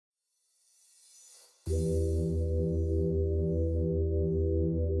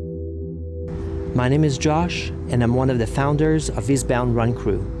My name is Josh, and I'm one of the founders of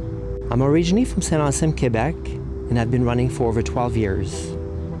EastboundRunCrew. I'm originally from Saint-Anselme, Quebec, and I've been running for over 12 years.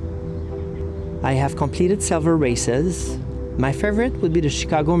 I have completed several races. My favorite would be the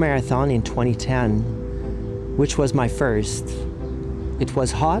Chicago Marathon in 2010, which was my first. It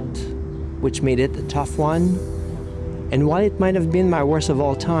was hot, which made it a tough one, and while it might have been my worst of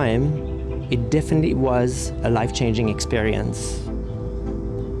all time, it definitely was a life-changing experience.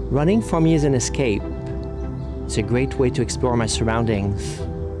 Running for me is an escape. It's a great way to explore my surroundings.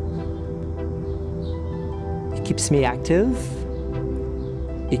 It keeps me active,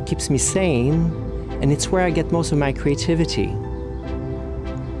 it keeps me sane, and it's where I get most of my creativity.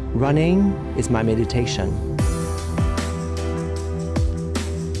 Running is my meditation.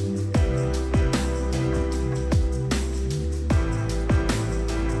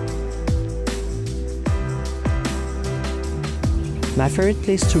 My favorite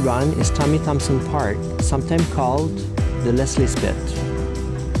place to run is Tommy Thompson Park, sometimes called the Leslie Spit.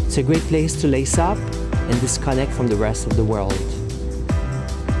 It's a great place to lace up and disconnect from the rest of the world.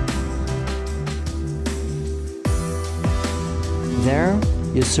 There,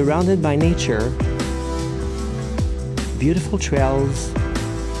 you're surrounded by nature, beautiful trails,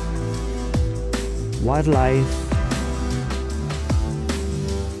 wildlife,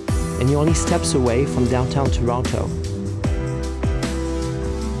 and you're only steps away from downtown Toronto.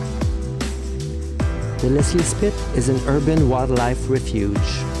 The Leslie Spit is an urban wildlife refuge,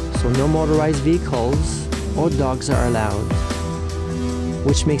 so no motorized vehicles or dogs are allowed,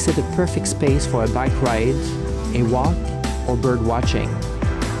 which makes it a perfect space for a bike ride, a walk, or bird watching.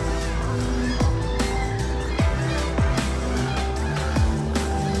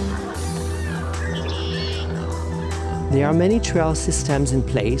 There are many trail systems in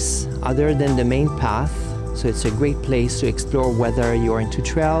place other than the main path, so it's a great place to explore whether you're into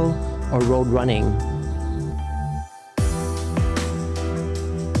trail or road running.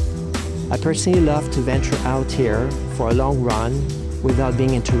 I personally love to venture out here for a long run without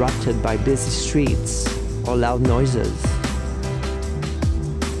being interrupted by busy streets or loud noises.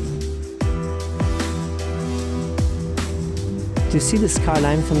 To see the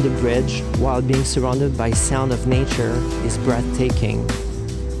skyline from the bridge while being surrounded by sound of nature is breathtaking.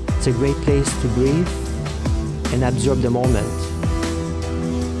 It's a great place to breathe and absorb the moment.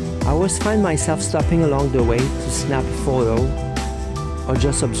 I always find myself stopping along the way to snap a photo or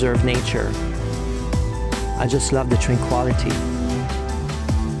just observe nature. I just love the tranquility.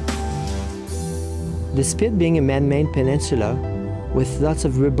 The Spit being a man-made peninsula with lots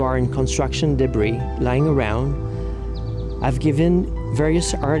of rebar and construction debris lying around, I've given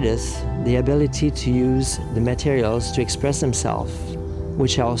various artists the ability to use the materials to express themselves,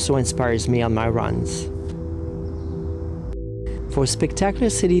 which also inspires me on my runs. For a spectacular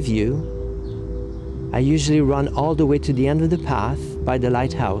city view, I usually run all the way to the end of the path by the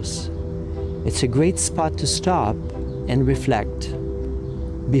lighthouse. It's a great spot to stop and reflect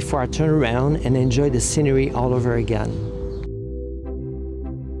before I turn around and enjoy the scenery all over again.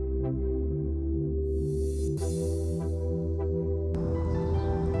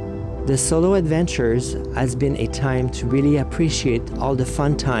 The solo adventures has been a time to really appreciate all the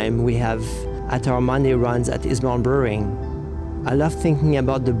fun time we have at our Monday runs at Eastbound Brewing. I love thinking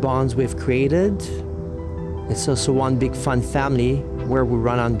about the bonds we've created. It's also one big fun family where we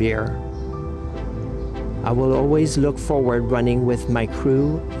run on beer. I will always look forward running with my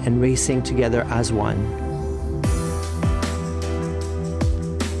crew and racing together as one.